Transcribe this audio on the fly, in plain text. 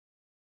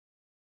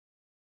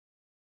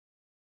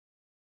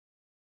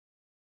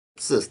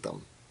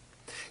system.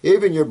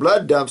 Even your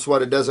blood dumps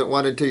what it doesn't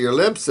want into your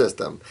lymph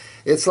system.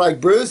 It's like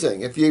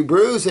bruising. If you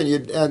bruise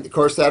and of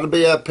course that'll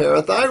be a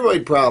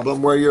parathyroid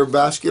problem where your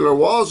vascular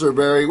walls are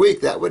very weak.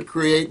 That would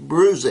create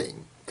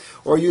bruising.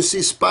 Or you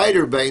see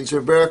spider veins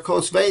or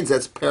varicose veins.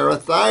 That's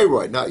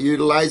parathyroid, not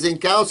utilizing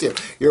calcium.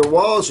 Your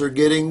walls are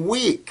getting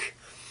weak.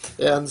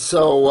 And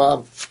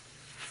so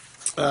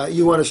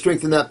you want to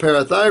strengthen that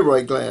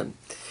parathyroid gland.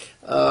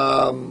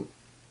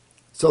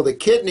 So the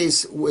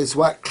kidneys is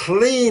what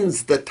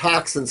cleans the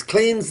toxins,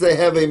 cleans the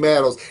heavy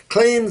metals,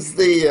 cleans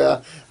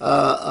the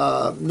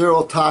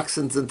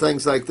neurotoxins and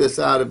things like this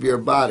out of your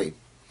body.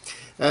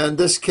 And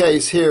this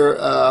case here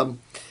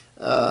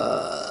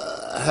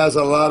has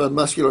a lot of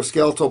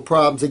musculoskeletal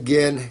problems.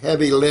 Again,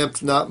 heavy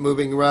lymph, not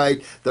moving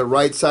right. The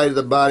right side of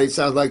the body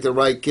sounds like the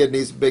right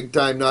kidneys, big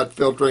time, not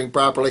filtering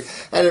properly.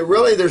 And it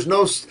really, there's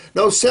no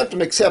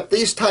symptom except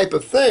these type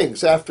of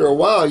things. After a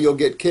while, you'll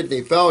get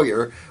kidney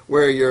failure,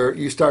 where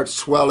you start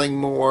swelling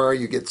more,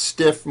 you get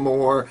stiff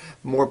more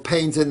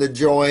pains in the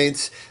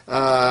joints,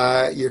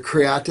 your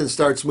creatinine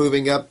starts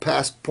moving up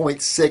past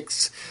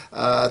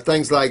 0.6,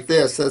 things like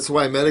this. That's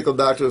why medical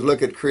doctors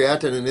look at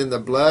creatinine in the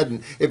blood,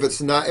 and if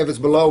it's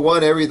below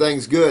 1,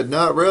 everything's good.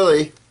 Not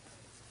really.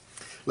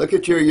 Look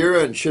at your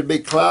urine. It should be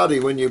cloudy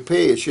when you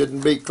pee. It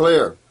shouldn't be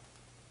clear.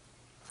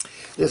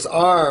 This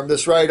arm,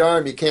 this right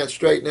arm, you can't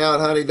straighten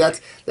out, honey.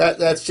 That's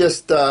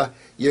just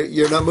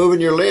you're not moving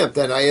your lymph.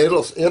 Then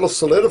it'll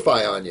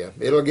solidify on you.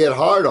 It'll get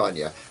hard on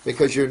you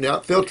because you're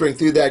not filtering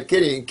through that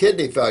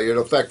kidney failure.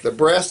 It'll affect the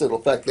breast. It'll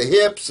affect the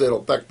hips.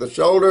 It'll affect the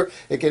shoulder.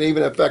 It can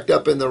even affect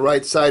up in the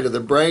right side of the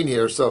brain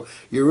here. So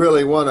you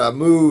really want to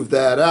move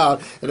that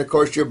out. And of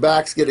course, your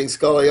back's getting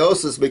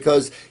scoliosis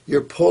because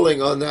you're pulling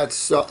on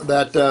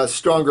that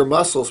stronger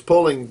muscles,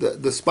 pulling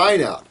the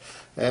spine out.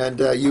 And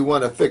you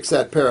want to fix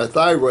that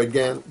parathyroid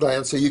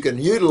gland so you can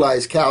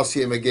utilize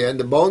calcium again.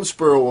 The bone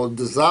spur will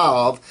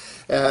dissolve.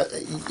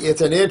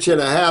 It's 1.5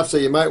 inches, so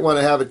you might want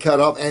to have it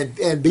cut off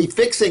and be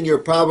fixing your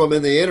problem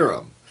in the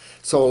interim.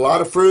 So a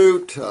lot of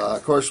fruit,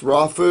 of course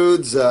raw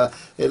foods, at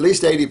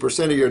least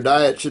 80% of your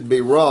diet should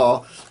be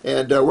raw,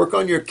 and work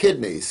on your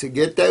kidneys.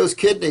 Get those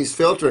kidneys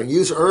filtering.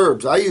 Use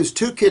herbs. I use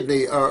 2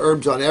 kidney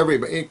herbs on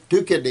everybody,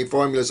 2 kidney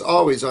formulas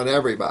always on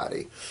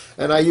everybody.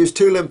 And I use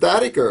 2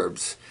 lymphatic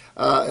herbs.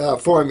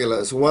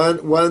 Formulas.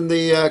 One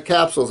the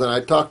capsules, and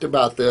I talked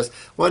about this.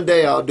 One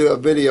day I'll do a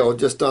video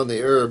just on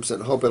the herbs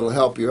and hope it'll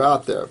help you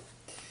out there.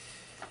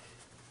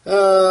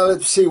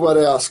 Let's see what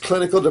else.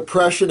 Clinical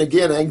depression,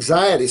 again,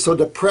 anxiety. So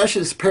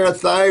depression is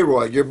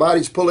parathyroid. Your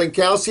body's pulling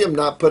calcium,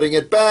 not putting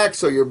it back,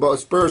 so your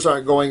spurs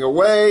aren't going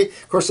away.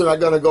 Of course, they're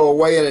not going to go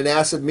away in an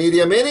acid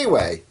medium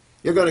anyway.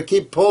 You're going to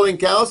keep pulling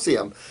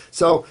calcium.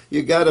 So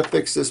you got to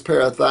fix this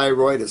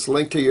parathyroid. It's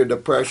linked to your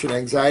depression.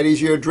 Anxiety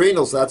is your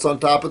adrenals. That's on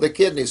top of the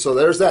kidney. So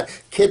there's that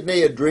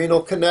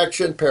kidney-adrenal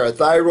connection,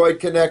 parathyroid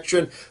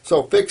connection.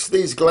 So fix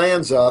these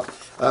glands up.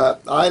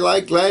 I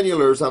like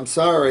glandulars. I'm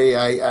sorry.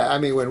 I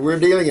mean, when we're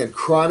dealing in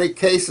chronic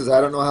cases, I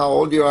don't know how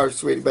old you are,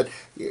 sweetie, but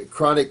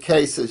chronic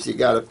cases, you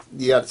got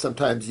to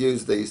sometimes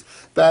use these.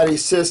 Fatty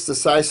cysts the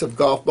size of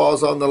golf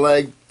balls on the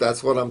leg.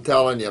 That's what I'm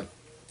telling you.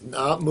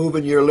 Not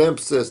moving your lymph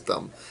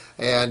system.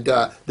 And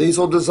these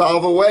will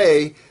dissolve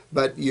away,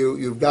 but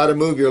you've got to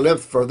move your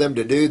lymph for them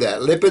to do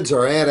that. Lipids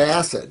are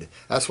antacid.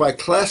 That's why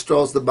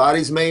cholesterol is the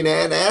body's main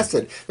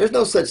antacid. There's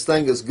no such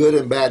thing as good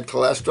and bad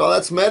cholesterol.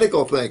 That's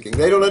medical thinking.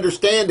 They don't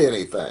understand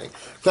anything.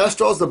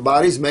 Cholesterol is the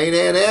body's main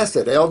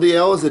antacid.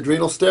 LDL is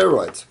adrenal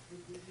steroids.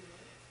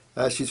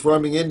 She's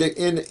forming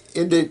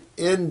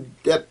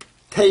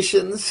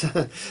indentations,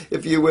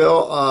 if you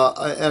will.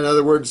 In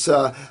other words,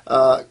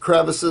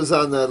 crevices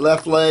on the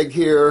left leg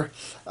here.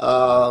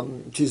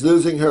 She's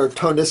losing her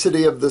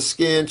tonicity of the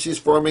skin. She's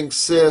forming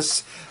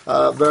cysts,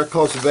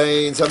 varicose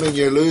veins. I mean,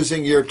 you're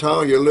losing your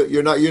tone.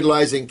 You're not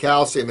utilizing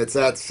calcium. It's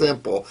that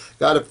simple.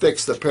 Got to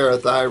fix the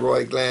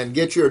parathyroid gland.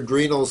 Get your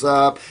adrenals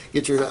up.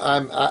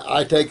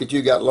 I take it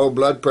you got low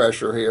blood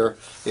pressure here.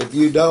 If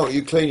you don't,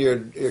 you clean your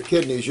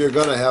kidneys, you're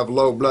going to have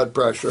low blood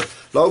pressure.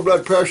 Low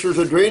blood pressure is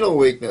adrenal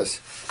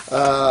weakness.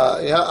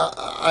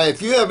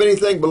 If you have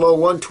anything below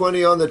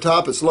 120 on the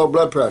top, it's low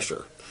blood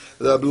pressure.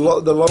 The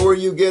lower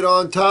you get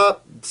on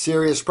top,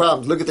 serious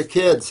problems. Look at the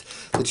kids.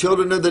 The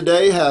children of the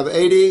day have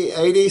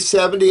 80,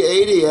 70,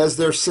 80 as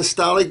their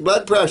systolic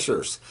blood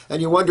pressures.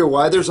 And you wonder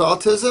why there's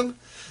autism?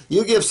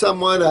 You give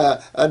someone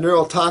a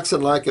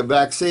neurotoxin like a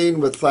vaccine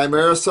with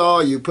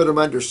thimerosal, you put them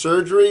under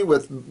surgery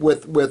with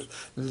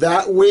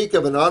that weak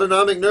of an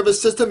autonomic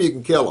nervous system, you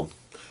can kill them.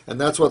 And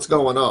that's what's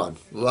going on.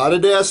 A lot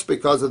of deaths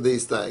because of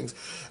these things.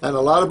 And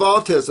a lot of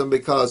autism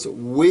because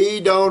we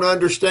don't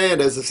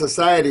understand as a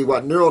society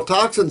what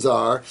neurotoxins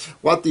are,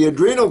 what the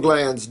adrenal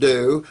glands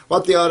do,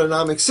 what the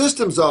autonomic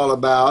system's all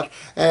about,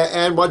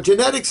 and what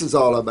genetics is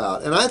all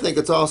about. And I think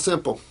it's all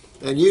simple.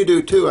 And you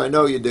do too. I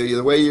know you do.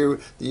 The way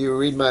you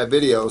read my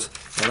videos.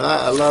 And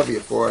I love you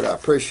for it. I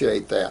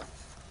appreciate that.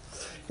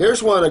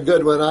 Here's a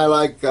good one I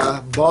like,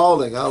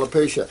 balding,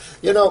 alopecia.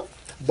 You know,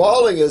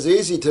 balding is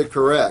easy to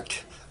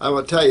correct, I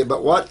will tell you,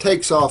 but what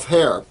takes off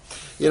hair?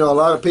 you know, a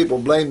lot of people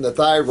blame the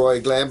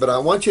thyroid gland, but I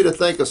want you to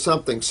think of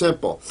something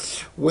simple.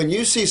 When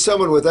you see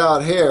someone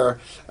without hair,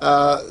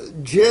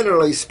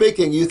 generally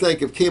speaking, you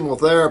think of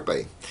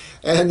chemotherapy.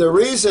 And the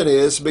reason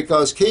is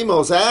because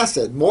chemo's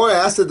acid, more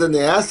acid than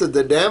the acid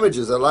that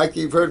damages it. Like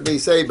you've heard me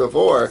say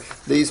before,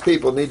 these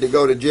people need to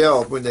go to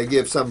jail when they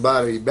give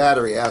somebody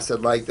battery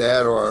acid like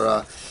that,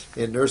 or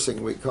in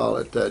nursing we call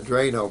it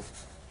Drano.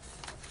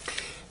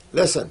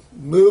 Listen,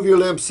 move your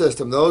lymph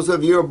system. Those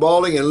of you who are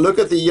balding, and look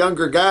at the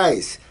younger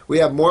guys. We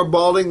have more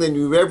balding than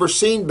you've ever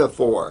seen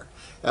before.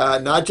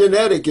 Not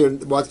genetic.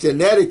 What's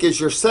genetic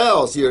is your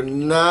cells. You're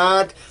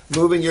not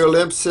moving your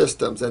lymph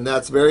systems, and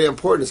that's very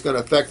important. It's going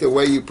to affect the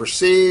way you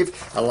perceive.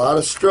 A lot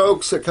of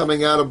strokes are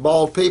coming out of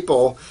bald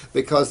people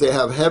because they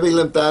have heavy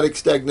lymphatic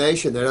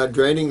stagnation. They're not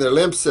draining their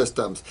lymph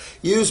systems.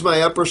 Use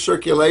my upper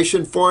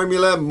circulation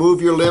formula. Move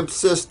your lymph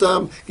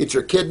system. Get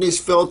your kidneys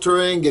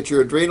filtering. Get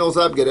your adrenals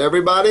up. Get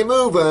everybody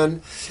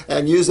moving,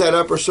 and use that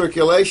upper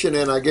circulation,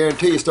 and I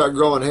guarantee you start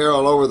growing hair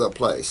all over the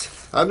place.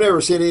 I've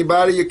never seen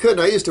anybody you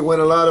couldn't. I used to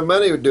win a lot of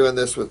money doing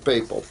this with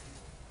people.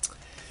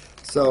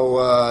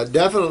 So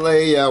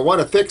definitely want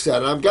to fix that.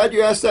 And I'm glad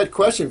you asked that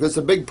question, because it's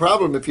a big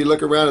problem if you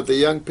look around at the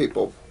young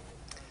people.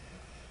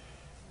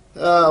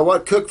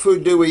 What cooked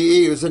food do we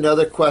eat is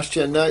another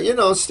question. You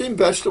know, steamed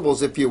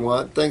vegetables if you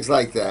want, things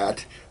like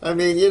that. I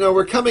mean, you know,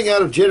 we're coming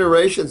out of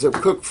generations of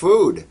cooked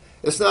food.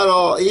 It's not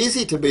all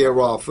easy to be a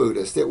raw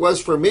foodist. It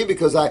was for me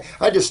because I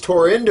just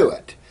tore into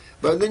it.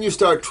 But then you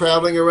start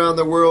traveling around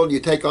the world, you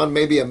take on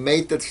maybe a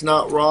mate that's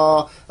not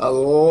raw, a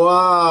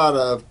lot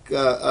of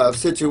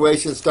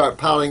situations start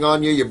piling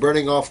on you, you're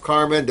burning off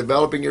karma and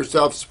developing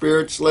yourself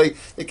spiritually.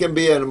 It can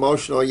be an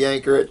emotional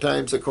yanker at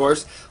times, of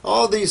course.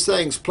 All these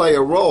things play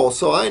a role,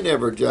 so I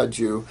never judge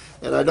you,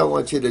 and I don't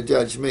want you to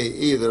judge me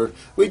either.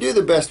 We do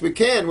the best we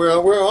can.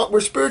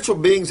 We're spiritual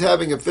beings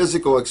having a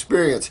physical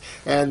experience,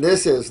 and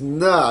this is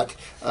not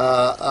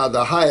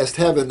the highest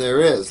heaven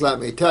there is,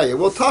 let me tell you.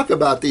 We'll talk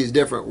about these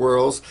different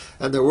worlds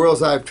and the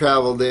worlds I've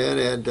traveled in,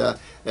 and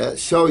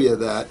show you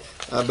that.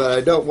 But I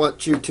don't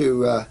want you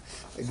to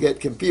get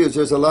confused.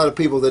 There's a lot of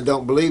people that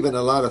don't believe in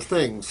a lot of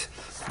things.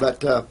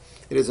 But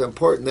it is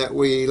important that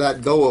we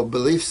let go of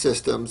belief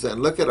systems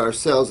and look at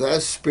ourselves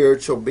as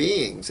spiritual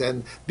beings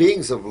and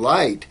beings of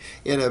light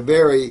in a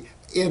very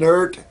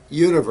inert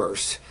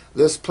universe.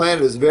 This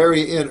planet is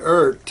very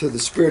inert to the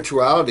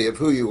spirituality of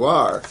who you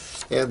are.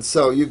 And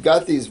so you've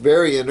got these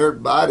very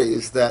inert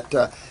bodies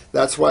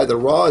that's why the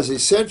raw is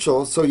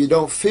essential, so you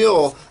don't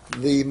feel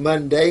the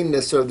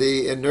mundaneness or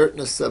the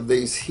inertness of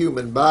these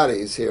human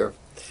bodies here.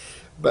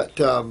 But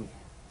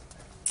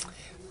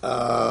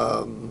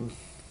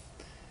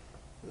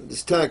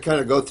just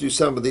kind of go through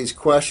some of these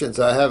questions.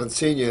 I haven't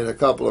seen you in a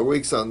couple of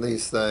weeks on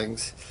these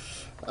things.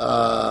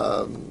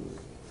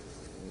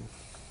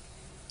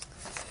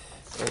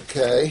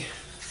 Okay.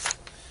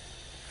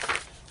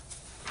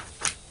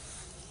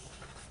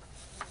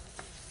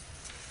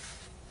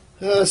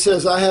 It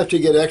says, I have to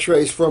get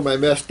x-rays for my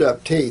messed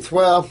up teeth.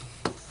 Well,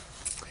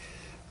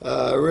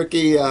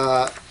 Ricky,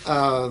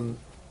 the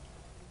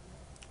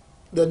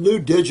new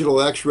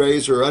digital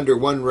x-rays are under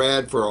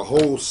 $1 for a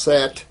whole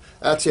set.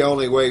 That's the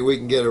only way we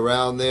can get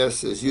around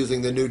this, is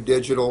using the new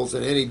digitals,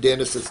 and any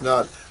dentist that's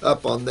not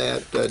up on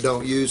that,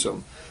 don't use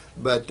them.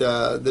 But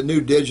the new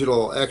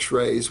digital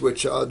x-rays,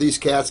 which these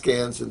CAT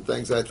scans and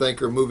things I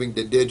think are moving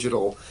to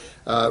digital,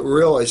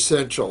 real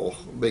essential,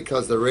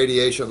 because the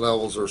radiation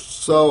levels are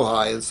so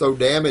high and so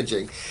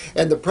damaging.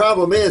 And the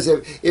problem is,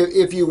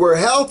 if you were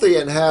healthy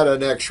and had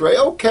an x-ray,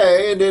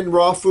 okay, and then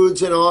raw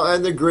foods and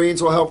the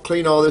greens will help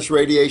clean all this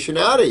radiation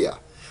out of you.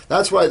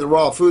 That's why the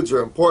raw foods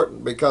are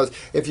important, because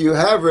if you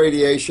have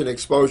radiation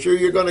exposure,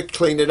 you're going to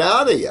clean it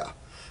out of you.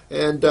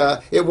 And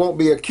it won't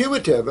be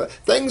accumulative.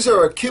 Things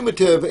are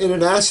accumulative in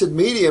an acid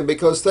medium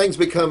because things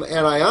become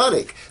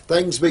anionic.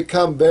 Things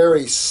become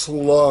very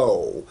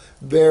slow,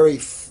 very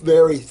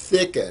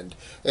thickened.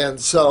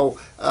 And so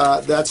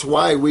that's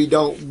why we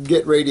don't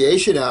get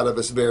radiation out of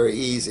us very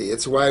easy.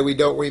 It's why we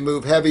don't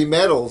remove heavy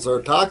metals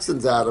or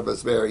toxins out of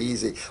us very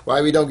easy.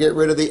 Why we don't get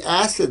rid of the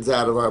acids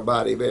out of our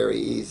body very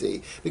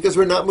easy. Because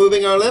we're not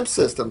moving our lymph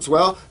systems.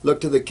 Well,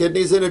 look to the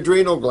kidneys and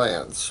adrenal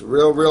glands.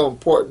 Real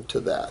important to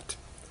that.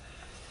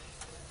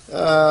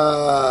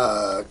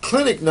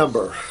 Clinic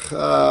number.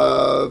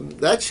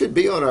 That should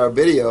be on our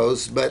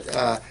videos, but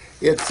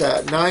it's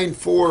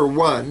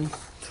 941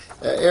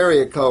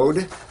 area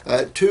code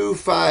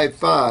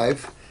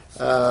 255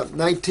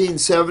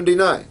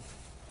 1979.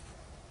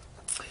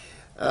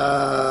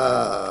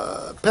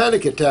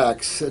 Panic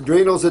attacks,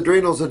 adrenals.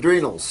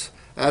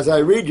 As I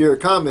read your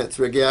comments,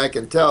 Ricky, I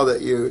can tell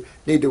that you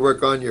need to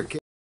work on your